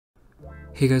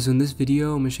Hey guys, so in this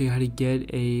video I'm going to show you how to get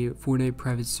a Fortnite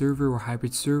private server or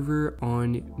hybrid server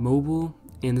on mobile,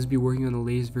 and this will be working on the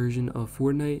latest version of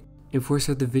Fortnite. And before I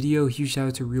start the video, huge shout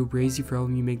out to Ripjaws for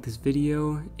helping me make this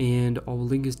video, and I'll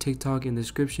link his TikTok in the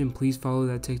description. Please follow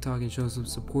that TikTok and show some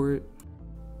support.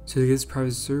 So to get this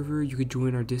private server, you could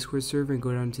join our Discord server and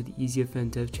go down to the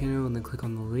EasyFN dev channel and then click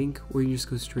on the link, or you can just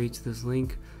go straight to this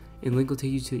link. And link will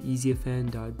take you to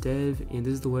easyfn.dev, and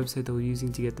this is the website that we're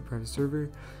using to get the private server.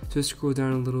 So just scroll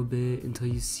down a little bit until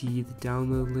you see the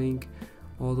download link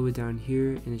all the way down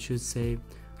here, and it should say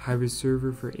hybrid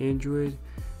server for Android.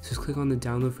 So just click on the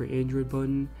download for Android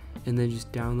button and then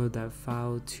just download that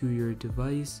file to your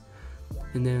device.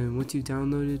 And then once you've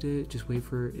downloaded it, just wait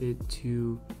for it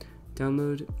to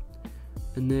download,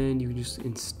 and then you can just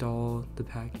install the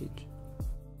package.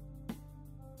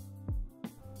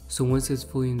 So once it's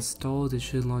fully installed, it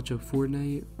should launch up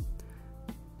Fortnite,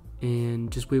 and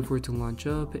just wait for it to launch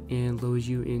up and load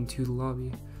you into the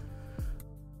lobby.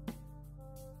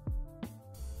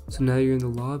 So now you're in the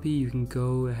lobby, you can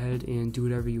go ahead and do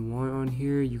whatever you want on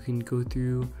here. You can go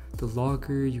through the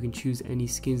locker, you can choose any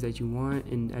skins that you want,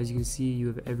 and as you can see, you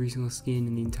have every single skin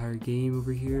in the entire game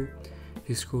over here.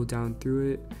 You scroll down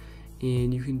through it,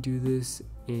 and you can do this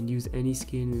and use any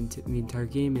skin in the entire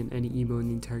game and any emote in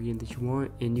the entire game that you want,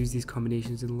 and use these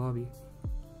combinations in the lobby.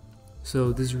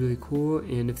 So this is really cool,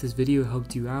 and if this video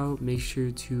helped you out, make sure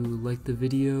to like the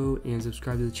video and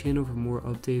subscribe to the channel for more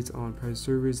updates on private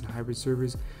servers and hybrid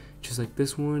servers just like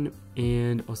this one,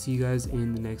 and I'll see you guys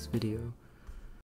in the next video.